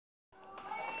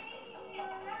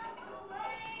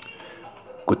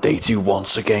Good day to you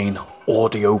once again,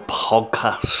 audio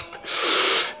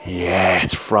podcast. Yeah,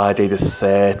 it's Friday the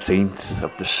 13th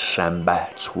of December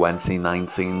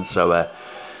 2019, so a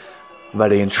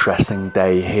very interesting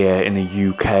day here in the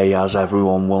UK, as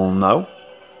everyone will know.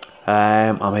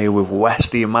 I'm here with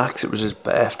Westy and Max. It was his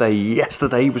birthday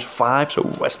yesterday. He was 5,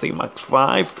 so Westy and Max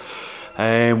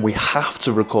 5. We have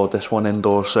to record this one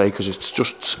indoors today because it's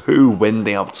just too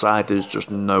windy outside. There's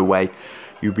just no way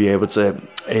you'll be able to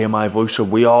hear my voice. So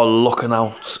we are looking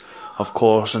out, of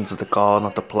course, into the garden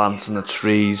at the plants and the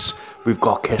trees. We've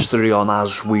got history on,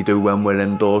 as we do when we're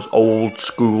indoors, old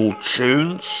school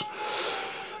tunes.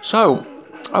 So,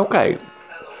 okay,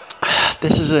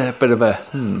 this is a bit of a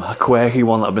quirky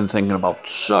one that I've been thinking about.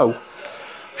 So,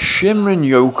 Shinrin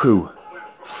Yoku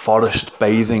forest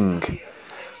bathing.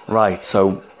 Right,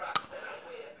 so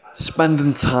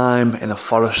spending time in a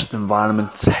forest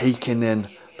environment, taking in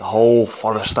the whole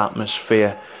forest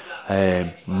atmosphere,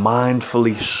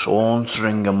 mindfully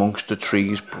sauntering amongst the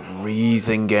trees,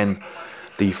 breathing in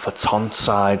the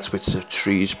photonsaids which the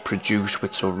trees produce,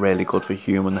 which are really good for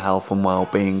human health and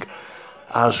well-being.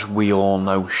 As we all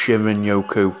know, Shinrin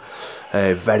Yoku,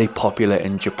 very popular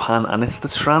in Japan, and it's the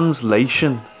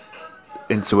translation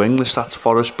into English that's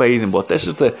forest bathing. But this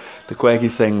is the quirky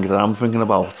thing that I'm thinking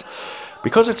about.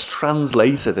 Because it's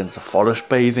translated into forest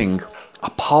bathing, a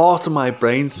part of my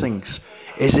brain thinks,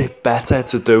 is it better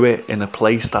to do it in a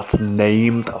place that's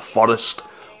named a forest?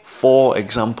 For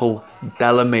example,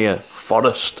 Delamere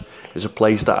Forest is a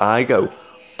place that I go.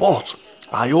 But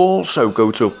I also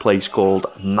go to a place called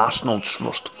National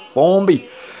Trust Formby.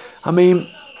 I mean,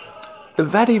 they're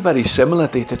very, very similar.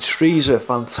 The trees are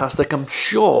fantastic. I'm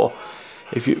sure,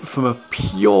 from a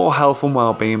pure health and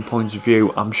well-being point of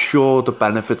view, I'm sure the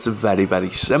benefits are very, very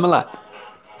similar.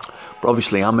 But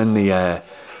obviously, I'm in the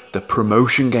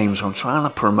promotion game, so I'm trying to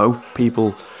promote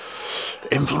people,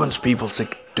 influence people to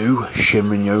do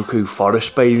Shinrin Yoku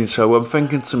forest bathing. So I'm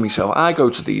thinking to myself, I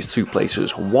go to these two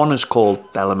places. One is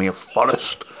called Delamere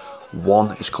Forest.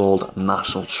 One is called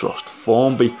National Trust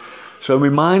Formby. So my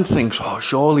mind thinks,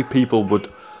 surely people would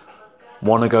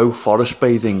want to go forest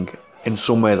bathing in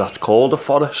somewhere that's called a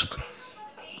forest.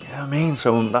 You know what I mean?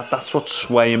 So that's what's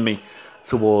swaying me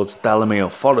towards Delamere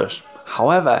Forest.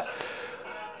 However,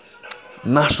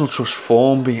 National Trust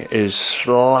Formby is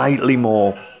slightly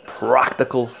more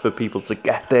practical for people to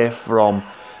get there from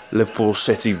Liverpool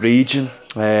City region,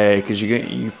 because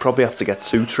you probably have to get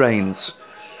 2 trains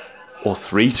or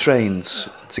 3 trains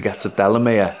to get to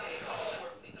Delamere,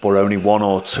 but only 1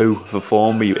 or 2 for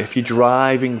Formby. If you're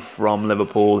driving from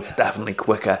Liverpool, it's definitely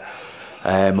quicker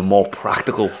and more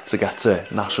practical to get to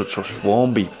National Trust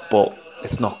Formby, but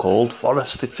it's not called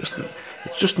forest. It's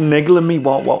just niggling me.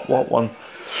 What one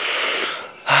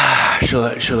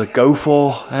should I go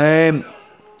for?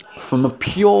 From a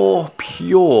pure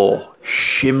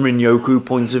Shinrin Yoku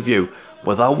point of view,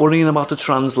 without worrying about the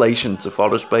translation to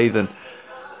forest bathing,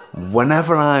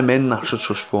 whenever I'm in National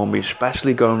Trust Formby,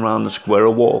 especially going around the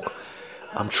squirrel walk,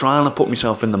 I'm trying to put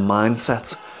myself in the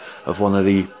mindset of one of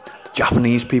the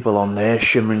Japanese people on their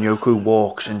Shinrin Yoku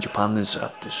walks in Japan. I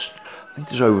think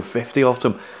there's over 50 of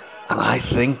them, and I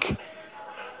think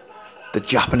the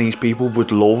Japanese people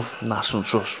would love National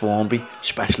Trust Formby,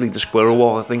 especially the squirrel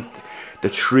walk. I think the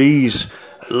trees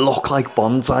look like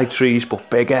bonsai trees, but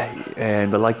bigger,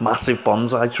 and they're like massive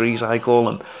bonsai trees, I call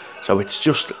them. So it's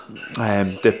just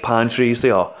the pine trees.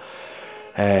 They are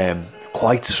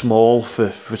quite small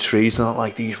for trees. They're not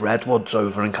like these redwoods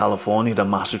over in California. They're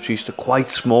massive trees. They're quite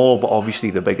small, but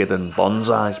obviously they're bigger than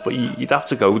bonsais. But you'd have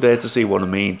to go there to see what I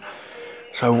mean.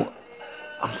 So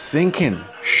I'm thinking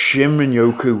Shinrin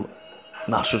Yoku,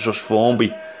 National Trust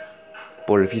Formby.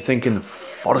 But if you're thinking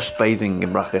forest bathing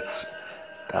in brackets,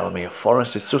 Delamere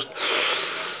Forest, it's just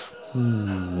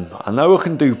I know I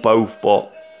can do both,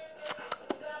 but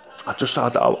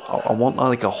I want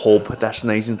like a hub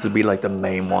destination to be like the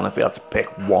main one if I had to pick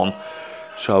one.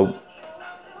 So, do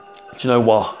you know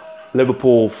what?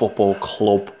 Liverpool Football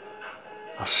Club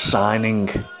are signing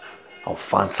a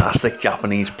fantastic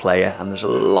Japanese player, and there's a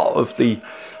lot of the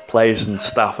players and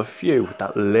staff, a few,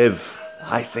 that live,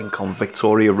 I think, on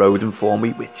Victoria Road in Formby,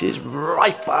 which is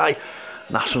right by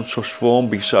National Trust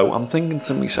Formby. So I'm thinking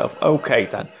to myself, okay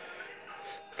then,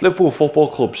 if Liverpool Football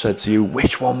Club said to you,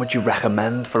 which one would you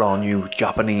recommend for our new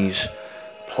Japanese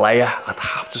player? I'd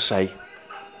have to say,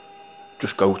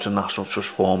 just go to National Trust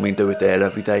Formby and do it there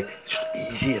every day. It's just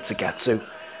easier to get to.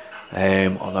 I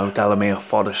know Delamere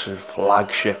Forest is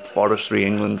flagship forestry,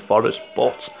 England Forest,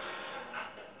 but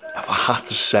if I had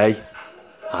to say,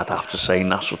 I'd have to say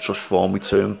National Trust Formby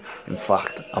to him. In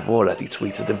fact, I've already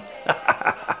tweeted him.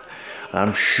 And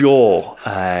I'm sure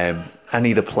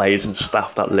any of the players and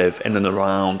staff that live in and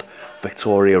around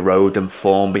Victoria Road and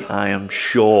Formby, I am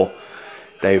sure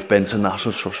they've been to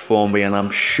National Trust Formby, and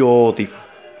I'm sure they've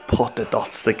put the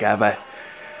dots together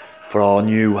for our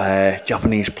new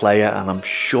Japanese player, and I'm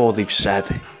sure they've said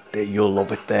that you'll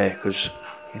love it there, because,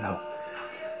 you know,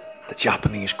 the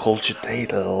Japanese culture, they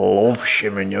love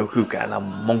Shinrin Yoku, getting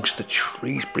amongst the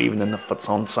trees, breathing in the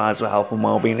futon sides of health and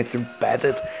well-being. It's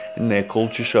embedded in their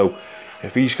culture. So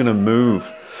if he's going to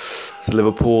move to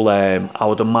Liverpool, I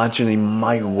would imagine he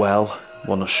might well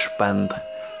want to spend,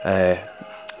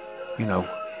 you know,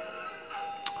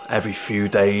 every few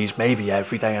days, maybe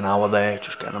every day, an hour there,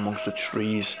 just getting amongst the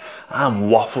trees. I'm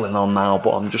waffling on now,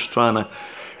 but I'm just trying to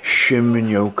Shinrin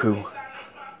Yoku,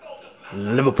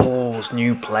 Liverpool's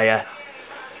new player,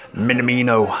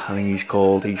 Minamino, I think he's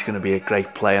called. He's going to be a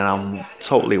great player. I'm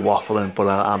totally waffling, but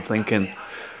I'm thinking,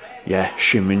 yeah,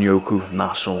 Shinrin Yoku,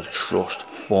 National Trust,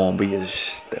 Formby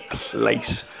is the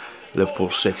place, Liverpool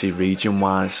City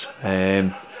region-wise.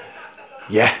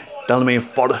 Yeah, Delamy and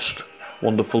Forest,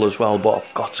 wonderful as well, but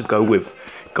I've got to go with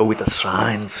the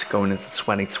signs going into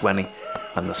 2020,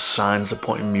 and the signs are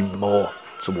pointing me more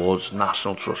towards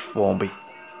National Trust Formby.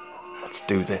 Let's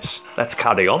do this. Let's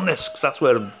carry on this, because that's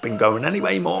where I've been going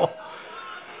anyway more.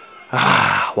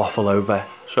 Waffle over.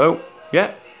 So,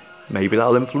 yeah, maybe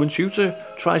that'll influence you to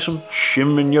try some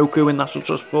Shinrin Yoku in National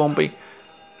Trust Formby.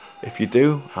 If you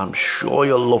do, I'm sure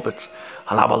you'll love it.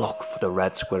 I'll have a look for the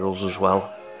red squirrels as well.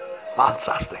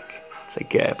 Fantastic. Take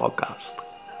care, podcast.